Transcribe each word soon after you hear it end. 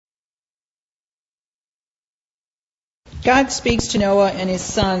God speaks to Noah and his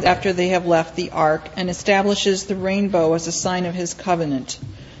sons after they have left the ark and establishes the rainbow as a sign of his covenant.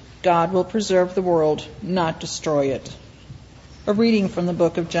 God will preserve the world, not destroy it. A reading from the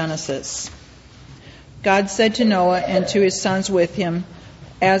book of Genesis. God said to Noah and to his sons with him,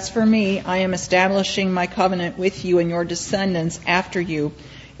 "As for me, I am establishing my covenant with you and your descendants after you,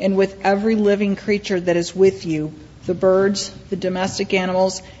 and with every living creature that is with you, the birds, the domestic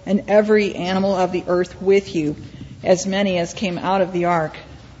animals, and every animal of the earth with you, as many as came out of the ark.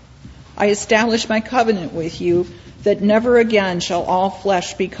 I establish my covenant with you, that never again shall all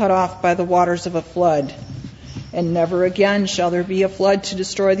flesh be cut off by the waters of a flood, and never again shall there be a flood to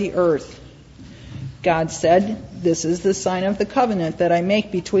destroy the earth." God said, "This is the sign of the covenant that I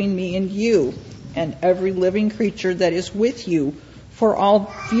make between me and you, and every living creature that is with you, for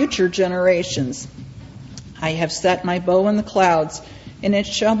all future generations. I have set my bow in the clouds, and it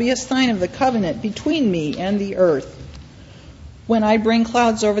shall be a sign of the covenant between me and the earth. When I bring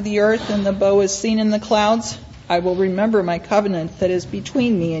clouds over the earth and the bow is seen in the clouds, I will remember my covenant that is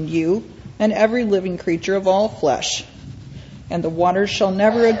between me and you and every living creature of all flesh. And the waters shall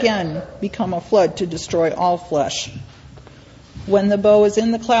never again become a flood to destroy all flesh. When the bow is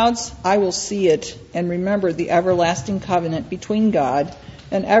in the clouds, I will see it and remember the everlasting covenant between God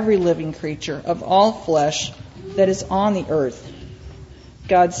and every living creature of all flesh that is on the earth."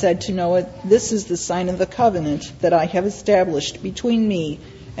 God said to Noah, "This is the sign of the covenant that I have established between me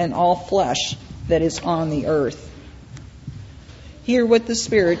and all flesh that is on the earth." Hear what the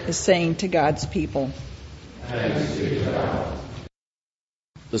Spirit is saying to God's people. Thanks be to God.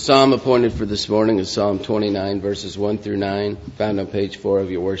 The psalm appointed for this morning is Psalm 29, verses 1 through 9, found on page 4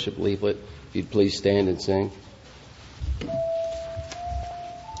 of your worship leaflet. If you'd please stand and sing.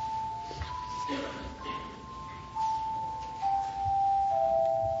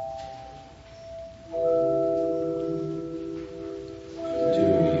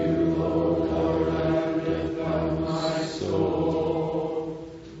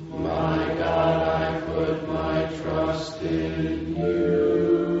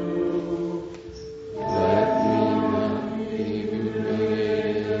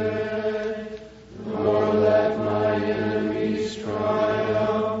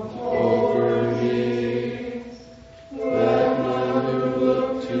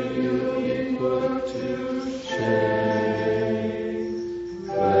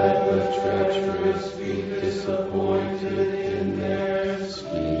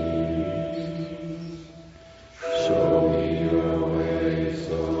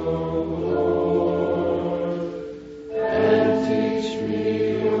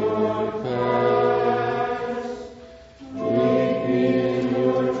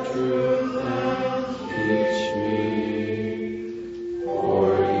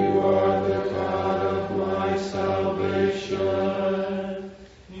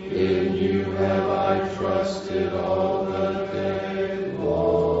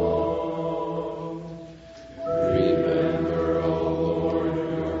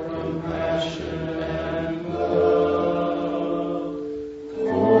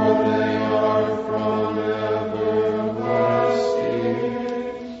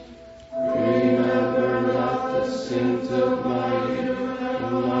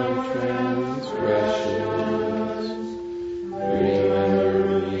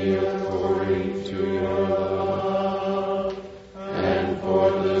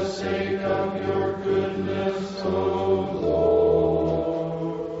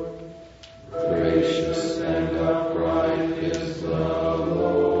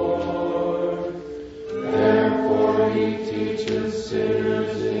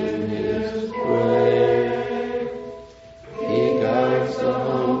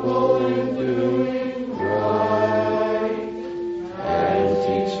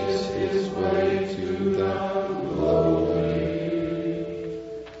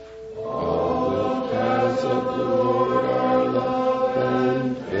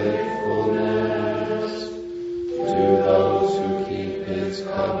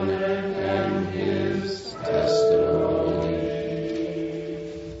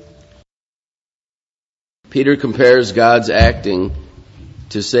 Peter compares God's acting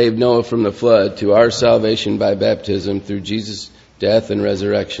to save Noah from the flood to our salvation by baptism through Jesus' death and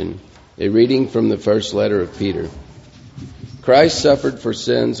resurrection. A reading from the first letter of Peter. Christ suffered for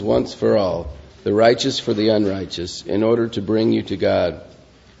sins once for all, the righteous for the unrighteous, in order to bring you to God.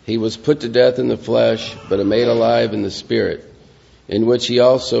 He was put to death in the flesh, but made alive in the Spirit, in which he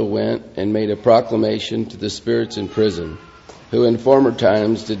also went and made a proclamation to the spirits in prison, who in former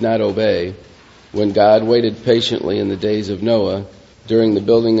times did not obey, when God waited patiently in the days of Noah, during the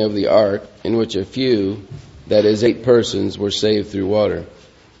building of the ark, in which a few, that is, 8 persons were saved through water.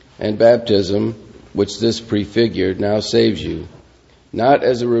 And baptism, which this prefigured, now saves you, not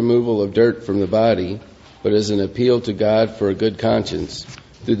as a removal of dirt from the body, but as an appeal to God for a good conscience,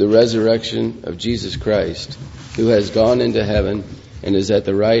 through the resurrection of Jesus Christ, who has gone into heaven and is at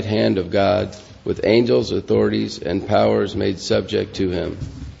the right hand of God, with angels, authorities, and powers made subject to him.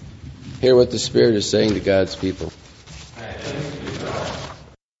 Hear what the Spirit is saying to God's people.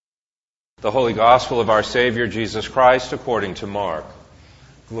 The Holy Gospel of our Savior Jesus Christ according to Mark.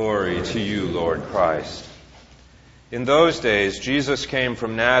 Glory to you, Lord Christ. In those days, Jesus came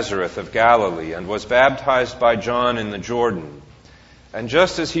from Nazareth of Galilee and was baptized by John in the Jordan. And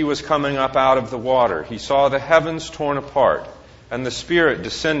just as he was coming up out of the water, he saw the heavens torn apart and the Spirit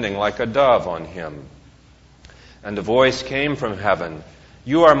descending like a dove on him. And a voice came from heaven,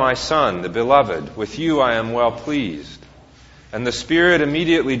 "You are my Son, the Beloved. With you I am well pleased." And the Spirit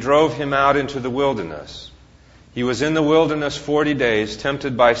immediately drove him out into the wilderness. He was in the wilderness 40 days,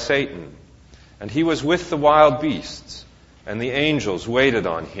 tempted by Satan. And he was with the wild beasts, and the angels waited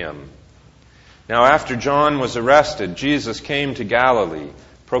on him. Now after John was arrested, Jesus came to Galilee,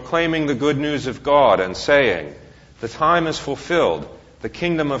 proclaiming the good news of God and saying, "The time is fulfilled, the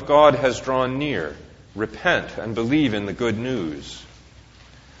kingdom of God has drawn near. Repent and believe in the good news."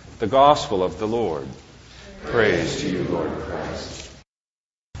 The Gospel of the Lord. Praise to you, Lord Christ.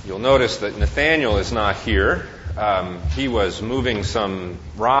 You'll notice that Nathaniel is not here. He was moving some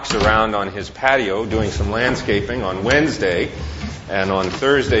rocks around on his patio, doing some landscaping on Wednesday, and on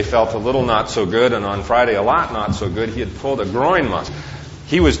Thursday felt a little not so good, and on Friday a lot not so good. He had pulled a groin muscle.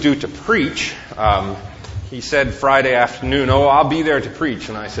 He was due to preach. He said Friday afternoon, "Oh, I'll be there to preach."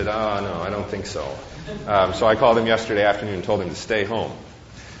 And I said, "Oh, no, I don't think so." So I called him yesterday afternoon and told him to stay home,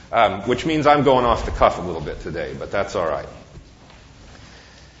 which means I'm going off the cuff a little bit today, but that's all right.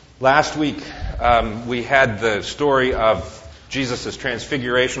 Last week, we had the story of Jesus'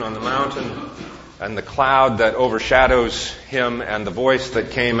 transfiguration on the mountain and the cloud that overshadows him and the voice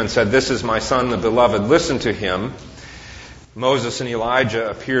that came and said, "This is my Son, the Beloved, listen to him." Moses and Elijah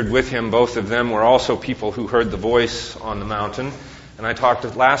appeared with him. Both of them were also people who heard the voice on the mountain. And I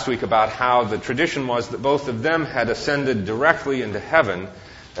talked last week about how the tradition was that both of them had ascended directly into heaven,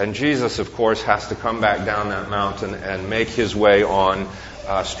 and Jesus, of course, has to come back down that mountain and make his way on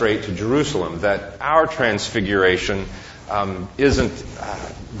straight to Jerusalem. That our transfiguration isn't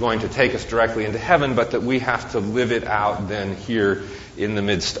going to take us directly into heaven, but that we have to live it out then here in the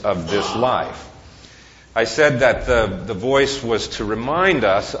midst of this life. I said that the voice was to remind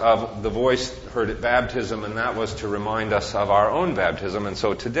us of the voice heard at baptism, and that was to remind us of our own baptism. And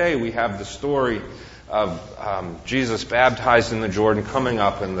so today we have the story of Jesus baptized in the Jordan, coming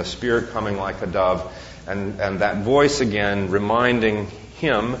up, and the Spirit coming like a dove, and that voice again reminding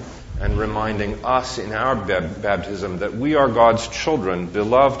him and reminding us in our baptism that we are God's children,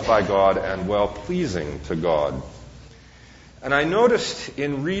 beloved by God and well-pleasing to God. And I noticed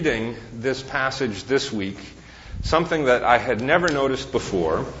in reading this passage this week something that I had never noticed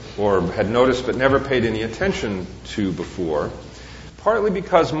before, or had noticed but never paid any attention to before, partly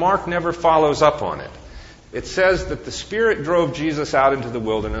because Mark never follows up on it. It says that the Spirit drove Jesus out into the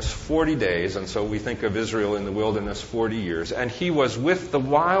wilderness 40 days, and so we think of Israel in the wilderness 40 years, and he was with the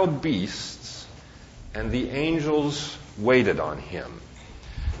wild beasts, and the angels waited on him.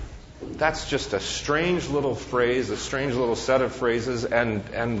 That's just a strange little phrase, a strange little set of phrases,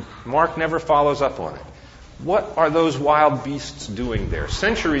 and Mark never follows up on it. What are those wild beasts doing there?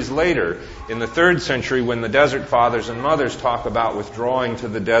 Centuries later, in the 3rd century, when the desert fathers and mothers talk about withdrawing to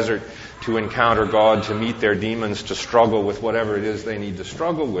the desert to encounter God, to meet their demons, to struggle with whatever it is they need to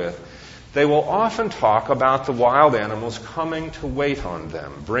struggle with, they will often talk about the wild animals coming to wait on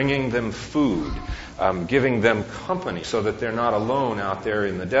them, bringing them food, giving them company so that they're not alone out there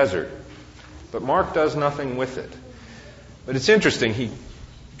in the desert. But Mark does nothing with it. But it's interesting. He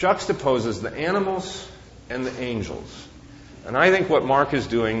juxtaposes the animals and the angels. And I think what Mark is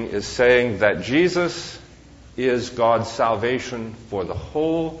doing is saying that Jesus is God's salvation for the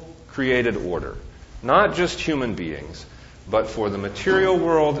whole created order. Not just human beings, but for the material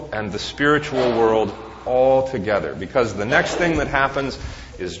world and the spiritual world all together. Because the next thing that happens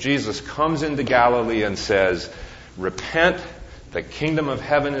is Jesus comes into Galilee and says, "Repent, the kingdom of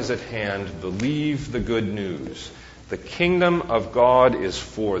heaven is at hand, believe the good news." The kingdom of God is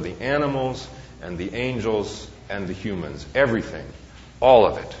for the animals and the angels and the humans. Everything. All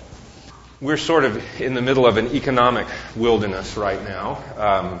of it. We're sort of in the middle of an economic wilderness right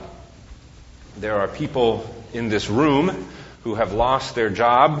now. There are people in this room who have lost their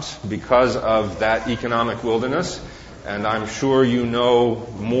jobs because of that economic wilderness, and I'm sure you know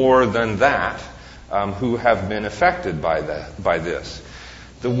more than that. who have been affected by this.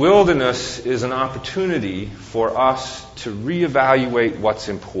 The wilderness is an opportunity for us to reevaluate what's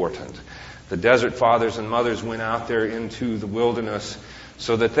important. The Desert Fathers and Mothers went out there into the wilderness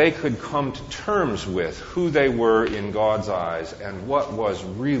so that they could come to terms with who they were in God's eyes and what was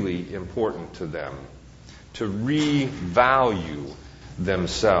really important to them, to revalue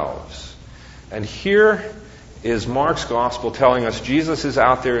themselves. And here is Mark's gospel telling us Jesus is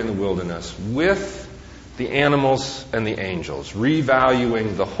out there in the wilderness with the animals and the angels,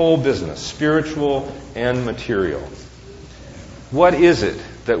 revaluing the whole business, spiritual and material. What is it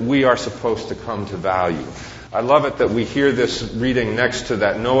that we are supposed to come to value? I love it that we hear this reading next to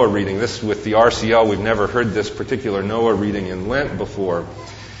that Noah reading. This with the RCL, we've never heard this particular Noah reading in Lent before.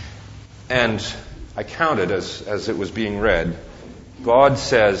 And I counted as it was being read, God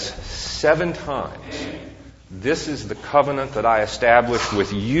says 7 times, "This is the covenant that I established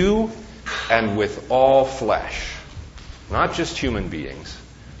with you and with all flesh." Not just human beings,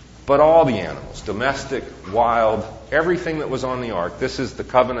 but all the animals, domestic, wild, everything that was on the ark. This is the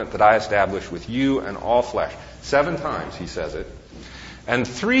covenant that I established with you and all flesh. 7 times he says it. And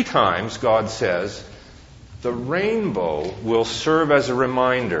 3 times God says, the rainbow will serve as a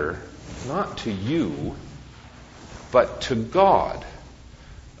reminder, not to you, but to God,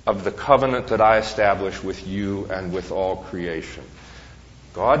 of the covenant that I established with you and with all creation.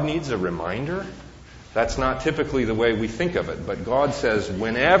 God needs a reminder? That's not typically the way we think of it, but God says,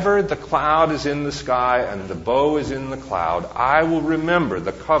 whenever the cloud is in the sky and the bow is in the cloud, I will remember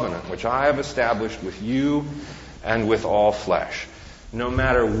the covenant which I have established with you and with all flesh. No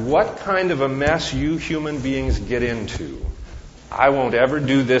matter what kind of a mess you human beings get into, I won't ever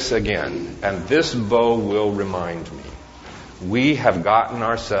do this again, and this bow will remind me. We have gotten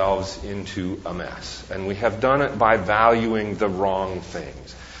ourselves into a mess, and we have done it by valuing the wrong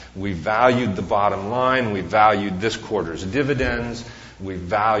things. We valued the bottom line. We valued this quarter's dividends. We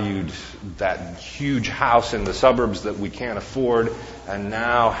valued that huge house in the suburbs that we can't afford. And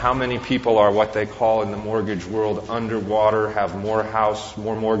now how many people are what they call in the mortgage world underwater, have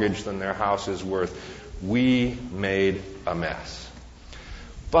more mortgage than their house is worth? We made a mess.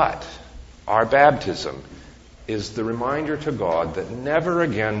 But our baptism is the reminder to God that never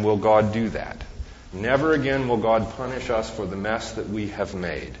again will God do that. Never again will God punish us for the mess that we have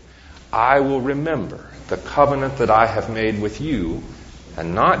made. I will remember the covenant that I have made with you,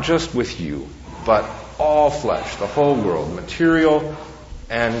 and not just with you, but all flesh, the whole world, material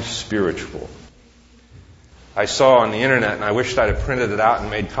and spiritual. I saw on the internet, and I wished I'd have printed it out and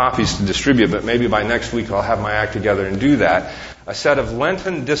made copies to distribute, but maybe by next week I'll have my act together and do that, a set of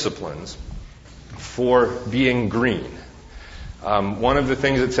Lenten disciplines for being green. One of the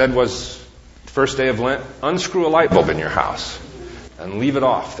things it said was, first day of Lent, unscrew a light bulb in your house and leave it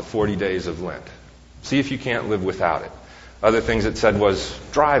off the 40 days of Lent. See if you can't live without it. Other things it said was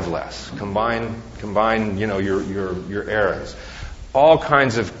drive less, combine your errands. All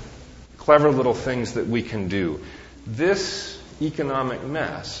kinds of clever little things that we can do. This economic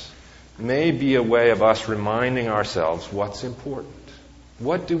mess may be a way of us reminding ourselves what's important.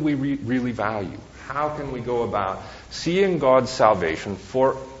 What do we really value? How can we go about seeing God's salvation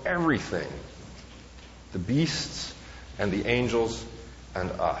for everything? The beasts and the angels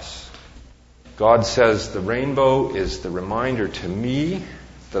and us. God says the rainbow is the reminder to me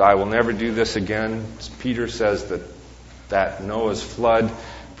that I will never do this again. Peter says that Noah's flood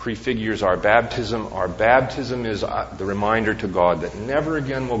prefigures our baptism. Our baptism is the reminder to God that never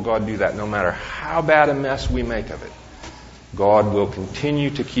again will God do that, no matter how bad a mess we make of it. God will continue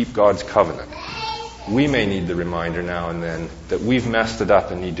to keep God's covenant. We may need the reminder now and then that we've messed it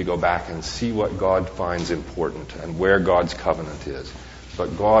up and need to go back and see what God finds important and where God's covenant is.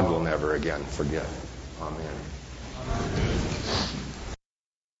 But God will never again forget. Amen.